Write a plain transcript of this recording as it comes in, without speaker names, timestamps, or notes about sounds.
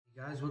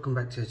Guys, welcome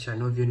back to the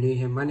channel. If you're new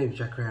here, my name is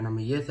Jack and I'm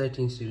a year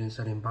 13 student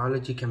studying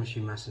biology,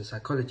 chemistry, maths and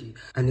psychology.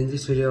 And in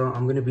this video,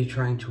 I'm going to be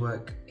trying to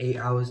work 8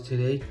 hours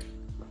today.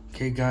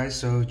 Okay guys,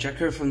 so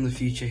Jacker from the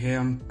future here.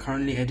 I'm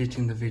currently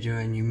editing the video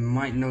and you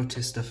might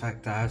notice the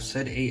fact that I've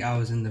said 8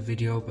 hours in the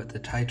video, but the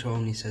title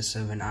only says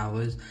 7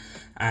 hours.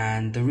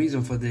 And the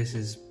reason for this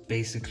is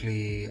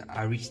basically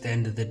I reached the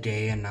end of the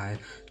day and I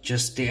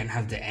just didn't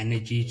have the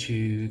energy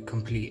to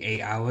complete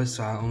 8 hours,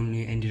 so I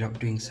only ended up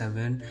doing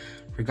 7.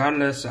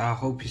 Regardless, I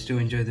hope you still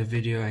enjoy the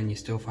video and you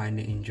still find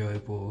it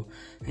enjoyable.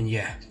 And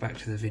yeah, back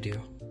to the video.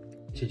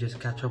 To just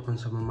catch up on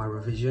some of my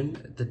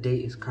revision, the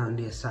date is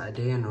currently a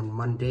Saturday and on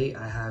Monday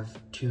I have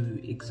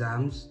 2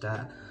 exams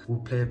that will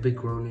play a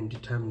big role in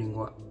determining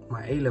what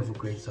my A-level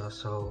grades are.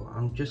 So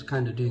I'm just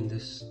kind of doing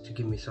this to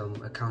give me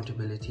some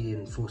accountability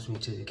and force me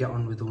to get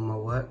on with all my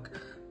work.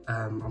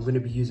 I'm going to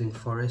be using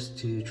Forest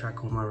to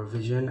track all my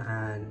revision,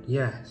 and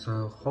yeah,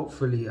 so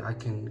hopefully I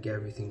can get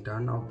everything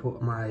done. I'll put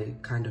my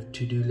kind of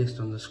to-do list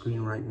on the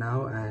screen right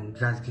now and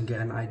you guys can get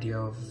an idea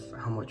of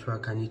how much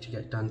work I need to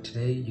get done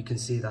today. You can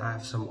see that I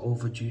have some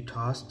overdue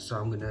tasks, so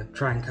I'm going to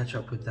try and catch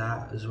up with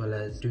that as well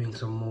as doing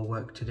some more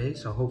work today,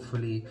 so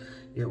hopefully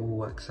it all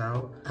works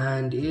out.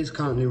 And it is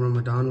currently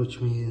Ramadan, which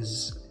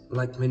means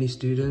like many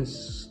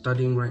students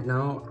studying right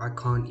now, I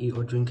can't eat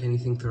or drink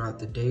anything throughout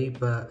the day,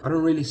 but I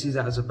don't really see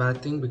that as a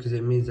bad thing because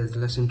it means there's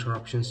less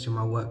interruptions to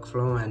my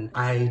workflow and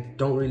I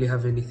don't really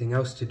have anything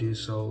else to do,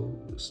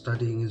 so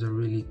studying is a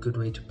really good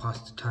way to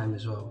pass the time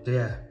as well. So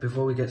yeah,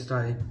 before we get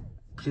started,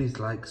 please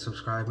like,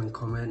 subscribe and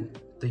comment.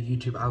 The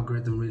YouTube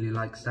algorithm really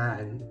likes that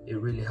and it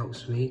really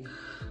helps me.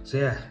 So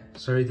yeah,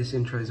 sorry this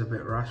intro is a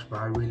bit rushed, but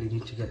I really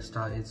need to get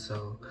started,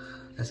 so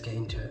let's get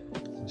into it.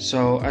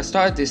 So I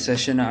started this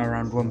session at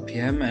around 1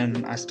 PM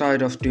and I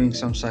started off doing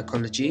some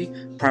psychology,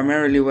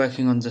 primarily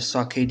working on the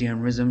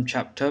circadian rhythm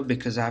chapter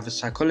because I have a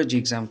psychology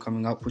exam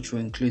coming up which will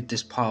include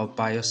this part of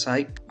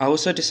biopsych. I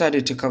also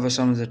decided to cover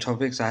some of the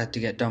topics I had to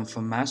get done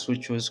for maths,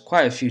 which was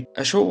quite a few.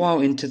 A short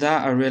while into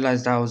that, I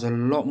realized I was a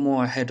lot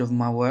more ahead of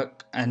my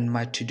work and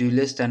my to-do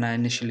list than I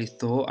initially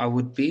thought I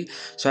would be,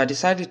 so I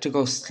decided to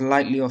go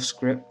slightly off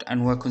script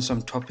and work on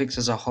some topics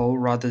as a whole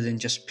rather than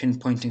just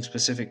pinpointing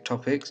specific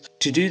topics.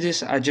 To do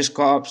this, I just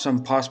got up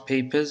some past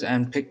papers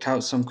and picked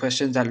out some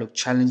questions that looked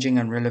challenging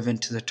and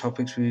relevant to the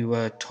topics we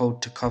were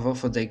told to cover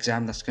for the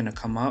exam that's going to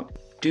come up.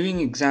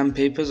 Doing exam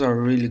papers are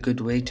a really good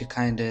way to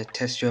kind of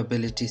test your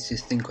abilities to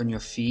think on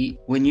your feet.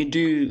 When you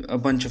do a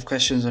bunch of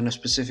questions on a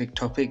specific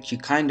topic, you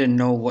kind of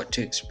know what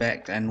to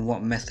expect and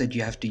what method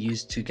you have to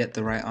use to get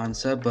the right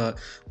answer, but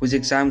with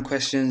exam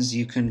questions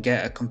you can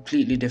get a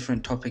completely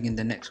different topic in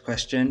the next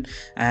question,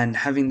 and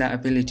having that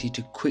ability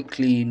to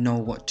quickly know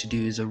what to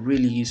do is a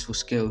really useful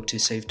skill to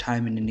save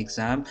time in an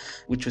exam,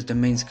 which was the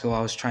main skill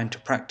I was trying to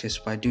practice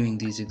by doing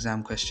these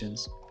exam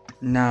questions.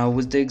 Now,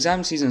 with the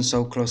exam season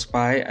so close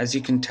by, as you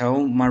can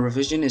tell, my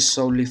revision is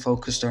solely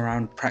focused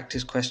around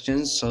practice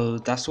questions, so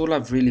that's all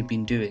I've really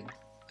been doing.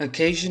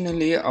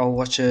 Occasionally, I'll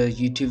watch a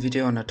YouTube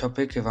video on a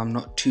topic if I'm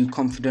not too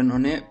confident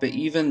on it, but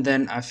even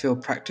then, I feel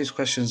practice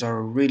questions are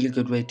a really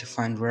good way to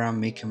find where I'm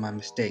making my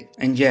mistake.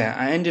 And yeah,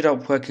 I ended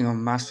up working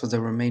on maths for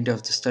the remainder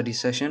of the study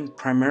session,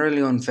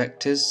 primarily on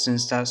vectors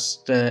since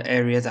that's the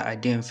area that I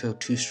didn't feel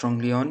too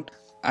strongly on.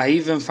 I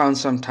even found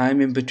some time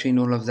in between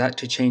all of that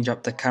to change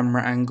up the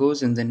camera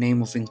angles in the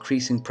name of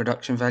increasing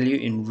production value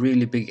in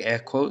really big air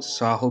quotes,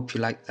 so I hope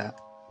you like that.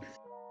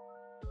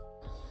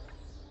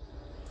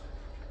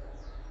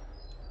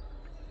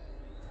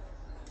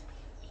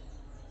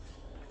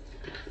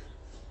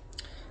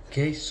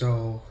 Okay,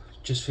 so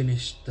just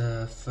finished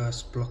the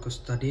first block of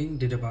studying,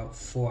 did about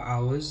 4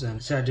 hours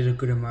and so I did a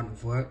good amount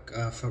of work,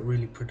 felt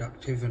really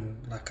productive and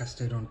like I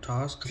stayed on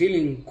task.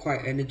 Feeling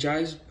quite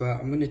energized, but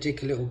I'm going to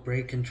take a little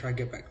break and try to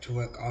get back to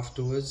work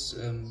afterwards.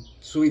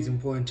 It's always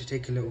important to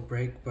take a little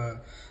break,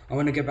 but I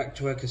want to get back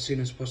to work as soon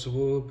as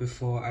possible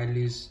before I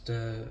lose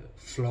the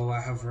flow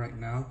I have right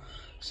now.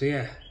 So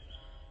yeah,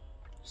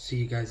 see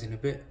you guys in a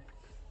bit.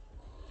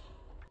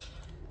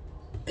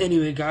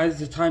 Anyway guys,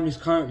 the time is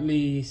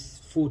currently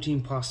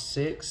 14 past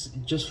 6.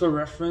 Just for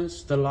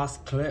reference, the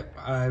last clip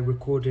I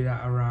recorded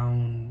at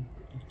around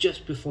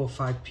just before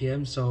 5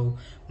 PM, so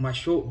my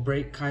short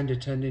break kind of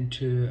turned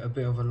into a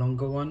bit of a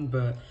longer one,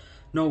 but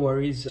no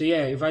worries. So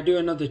yeah, if I do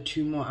another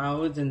 2 more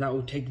hours then that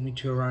will take me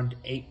to around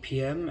 8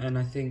 PM, and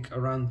I think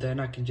around then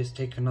I can just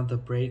take another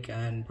break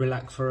and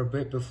relax for a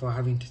bit before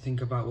having to think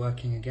about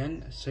working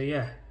again. So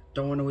yeah,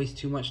 don't want to waste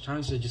too much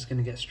time, so just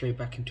going to get straight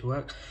back into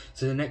work.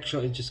 So the next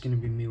shot is just going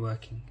to be me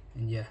working,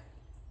 and yeah.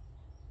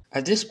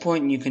 At this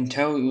point you can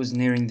tell it was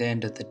nearing the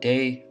end of the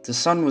day. The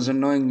sun was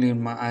annoyingly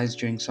in my eyes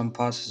during some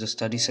parts of the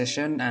study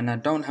session and I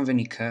don't have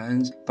any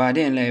curtains, but I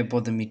didn't let it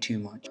bother me too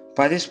much.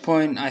 By this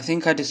point I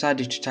think I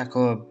decided to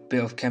tackle a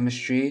bit of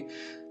chemistry.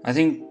 I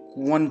think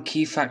one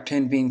key factor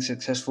in being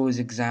successful with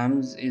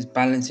exams is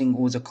balancing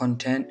all the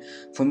content.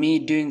 For me,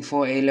 doing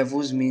 4 A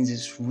levels means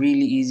it's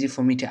really easy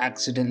for me to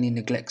accidentally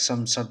neglect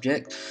some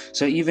subject.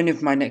 So even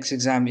if my next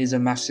exam is a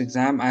maths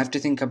exam, I have to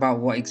think about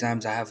what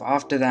exams I have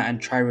after that and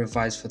try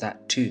revise for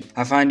that too.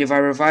 I find if I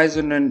revise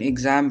on an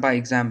exam by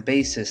exam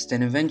basis,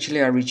 then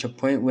eventually I reach a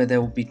point where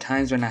there will be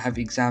times when I have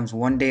exams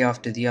one day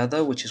after the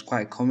other, which is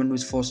quite common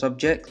with 4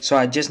 subjects. So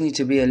I just need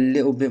to be a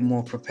little bit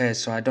more prepared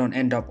so I don't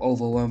end up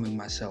overwhelming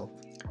myself.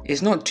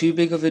 It's not too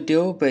big of a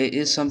deal, but it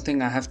is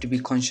something I have to be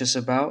conscious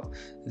about.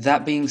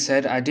 That being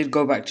said, I did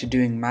go back to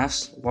doing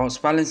maths.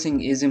 Whilst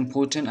balancing is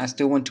important, I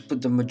still want to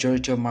put the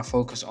majority of my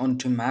focus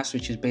onto maths,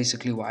 which is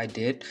basically what I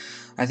did.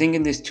 I think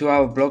in this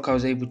 2-hour block I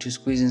was able to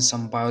squeeze in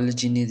some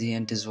biology near the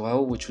end as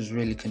well, which was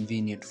really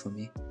convenient for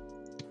me.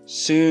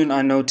 Soon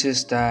I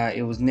noticed that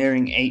it was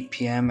nearing 8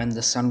 PM and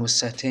the sun was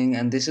setting,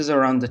 and this is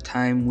around the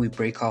time we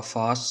break our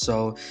fast,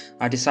 so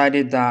I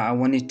decided that I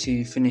wanted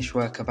to finish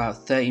work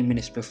about 30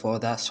 minutes before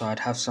that so I'd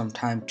have some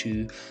time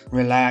to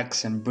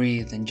relax and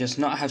breathe and just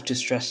not have to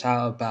stress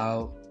out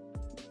about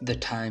the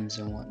times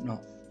and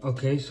whatnot.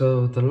 Okay,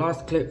 so the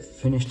last clip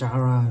finished at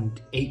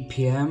around 8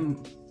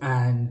 PM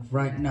and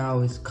right now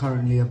it's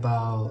currently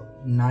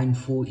about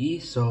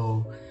 9:40,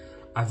 so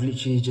I've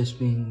literally just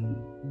been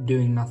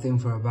doing nothing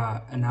for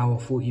about an hour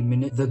 40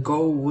 minutes. The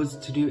goal was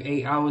to do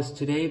 8 hours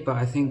today, but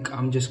I think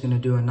I'm just gonna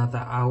do another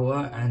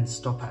hour and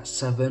stop at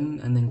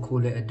 7 and then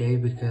call it a day,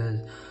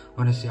 because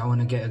honestly I want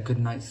to get a good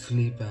night's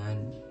sleep.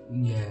 And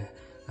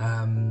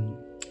yeah,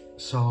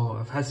 so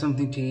I've had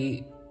something to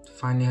eat,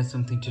 finally had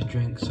something to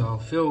drink, so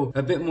I feel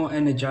a bit more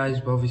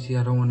energized, but obviously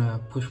I don't want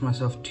to push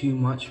myself too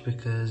much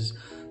because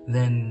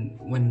then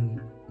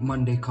when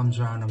Monday comes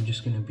around I'm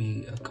just going to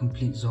be a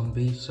complete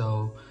zombie.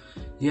 So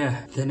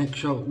yeah, the next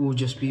shot will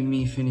just be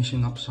me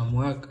finishing up some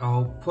work.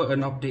 I'll put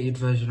an updated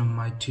version of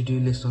my to-do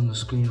list on the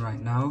screen right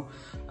now.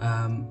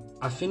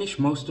 I finished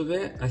most of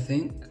it, I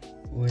think.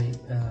 Wait,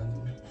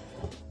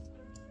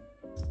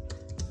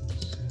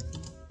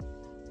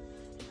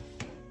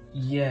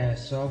 yeah,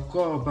 so I've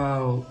got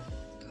about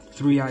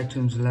 3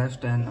 items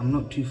left and I'm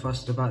not too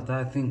fussed about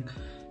that. I think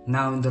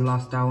now in the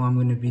last hour I'm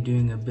going to be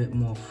doing a bit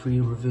more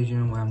free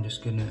revision where I'm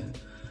just going to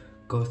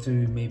go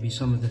through maybe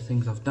some of the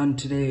things I've done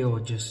today, or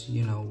just,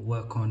 you know,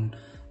 work on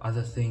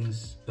other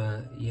things.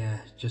 But yeah,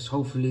 just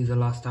hopefully the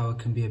last hour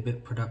can be a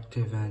bit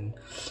productive, and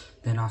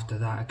then after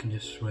that I can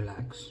just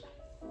relax.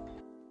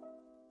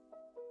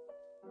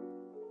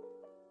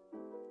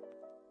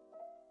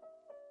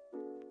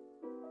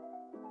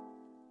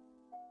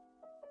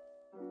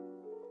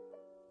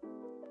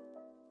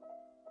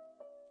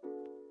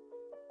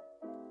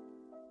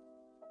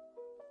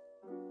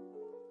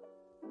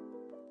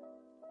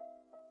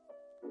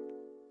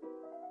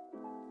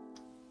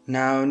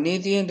 Now, near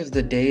the end of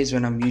the day is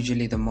when I'm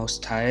usually the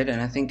most tired,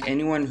 and I think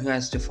anyone who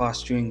has to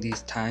fast during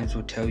these times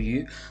will tell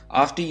you,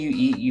 after you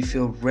eat you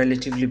feel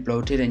relatively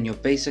bloated and you're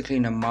basically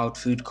in a mild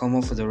food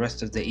coma for the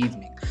rest of the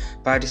evening.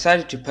 But I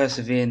decided to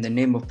persevere in the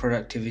name of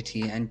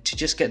productivity and to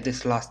just get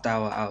this last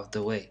hour out of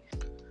the way.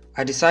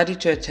 I decided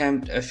to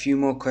attempt a few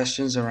more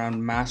questions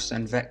around maths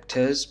and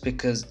vectors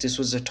because this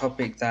was a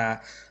topic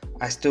that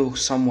I still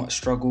somewhat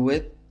struggle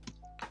with.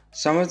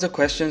 Some of the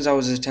questions I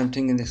was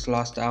attempting in this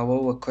last hour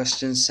were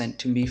questions sent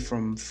to me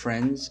from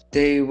friends.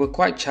 They were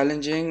quite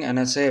challenging, and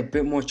I'd say a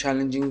bit more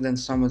challenging than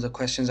some of the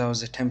questions I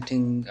was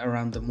attempting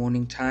around the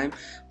morning time.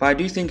 But I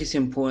do think it's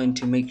important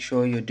to make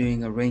sure you're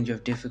doing a range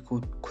of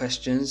difficult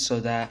questions so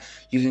that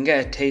you can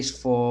get a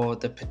taste for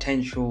the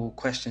potential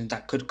questions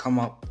that could come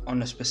up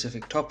on a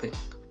specific topic.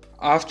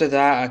 After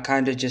that, I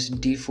kind of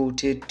just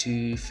defaulted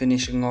to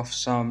finishing off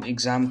some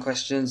exam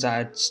questions that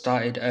I'd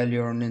started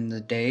earlier on in the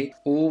day,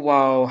 all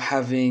while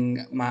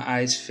having my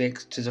eyes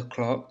fixed to the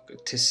clock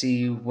to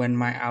see when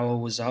my hour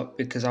was up,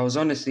 because I was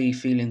honestly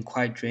feeling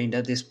quite drained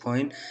at this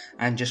point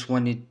and just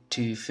wanted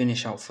to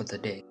finish out for the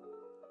day.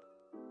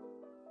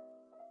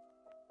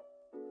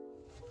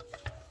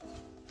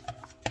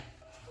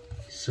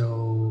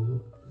 So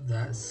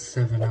that's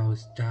 7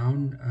 hours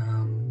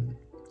down.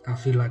 I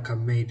feel like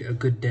I've made a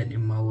good dent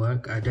in my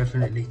work. I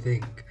definitely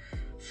think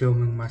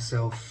filming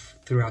myself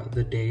throughout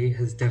the day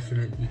has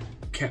definitely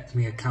kept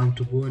me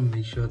accountable and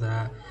made sure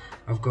that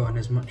I've gotten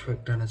as much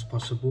work done as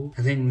possible.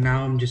 I think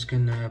now I'm just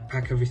gonna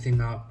pack everything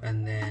up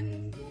and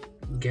then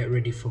get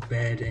ready for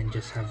bed and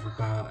just have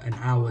about an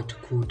hour to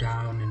cool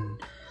down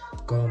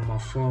and go on my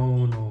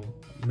phone or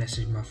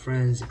message my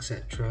friends,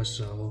 etc.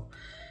 So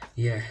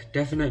yeah,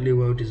 definitely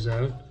well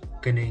deserved.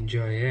 Gonna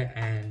enjoy it,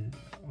 and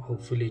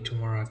hopefully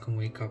tomorrow I can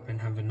wake up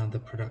and have another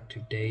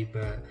productive day,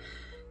 but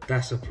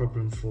that's a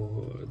problem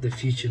for the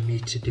future me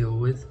to deal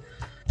with.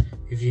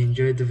 If you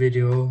enjoyed the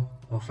video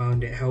or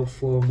found it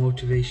helpful or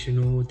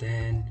motivational,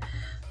 then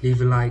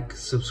leave a like,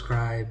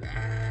 subscribe,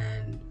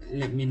 and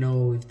let me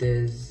know if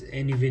there's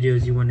any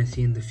videos you want to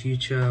see in the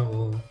future,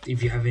 or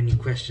if you have any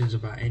questions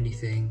about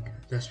anything.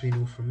 That's been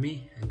all from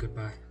me, and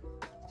goodbye.